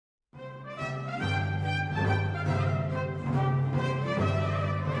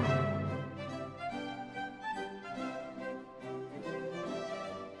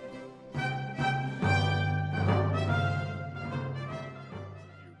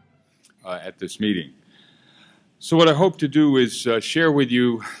at this meeting. So what I hope to do is share with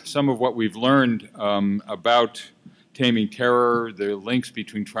you some of what we've learned about taming terror, the links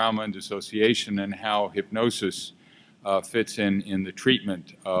between trauma and dissociation, and how hypnosis fits in the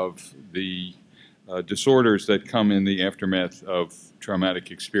treatment of the disorders that come in the aftermath of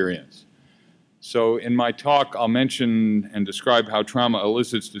traumatic experience. So in my talk, I'll mention and describe how trauma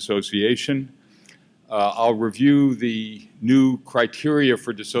elicits dissociation. I'll review the new criteria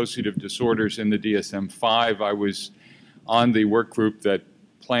for dissociative disorders in the DSM-5. I was on the work group that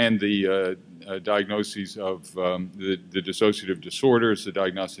planned the diagnoses of the dissociative disorders, the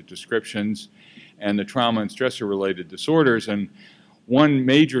diagnostic descriptions, and the trauma and stressor-related disorders. And one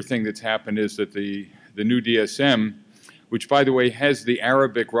major thing that's happened is that the new DSM, which, by the way, has the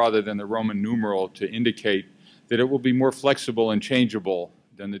Arabic rather than the Roman numeral to indicate that it will be more flexible and changeable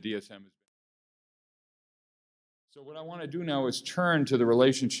than the DSM. So what I want to do now is turn to the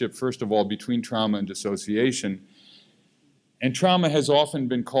relationship, first of all, between trauma and dissociation. And trauma has often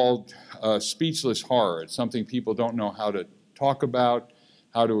been called speechless horror. It's something people don't know how to talk about,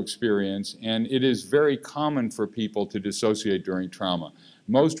 how to experience, and it is very common for people to dissociate during trauma.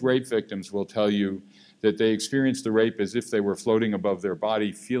 Most rape victims will tell you that they experience the rape as if they were floating above their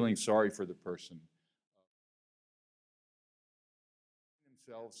body, feeling sorry for the person.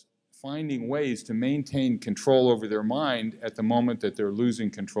 Themselves finding ways to maintain control over their mind at the moment that they're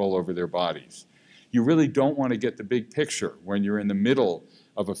losing control over their bodies. You really don't want to get the big picture when you're in the middle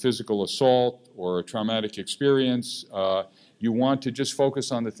of a physical assault or a traumatic experience. You want to just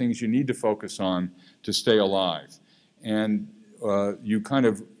focus on the things you need to focus on to stay alive. And you kind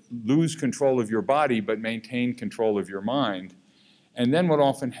of lose control of your body but maintain control of your mind. And then what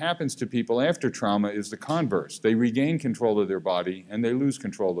often happens to people after trauma is the converse. They regain control of their body and they lose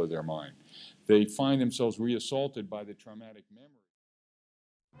control of their mind. They find themselves reassaulted by the traumatic memory.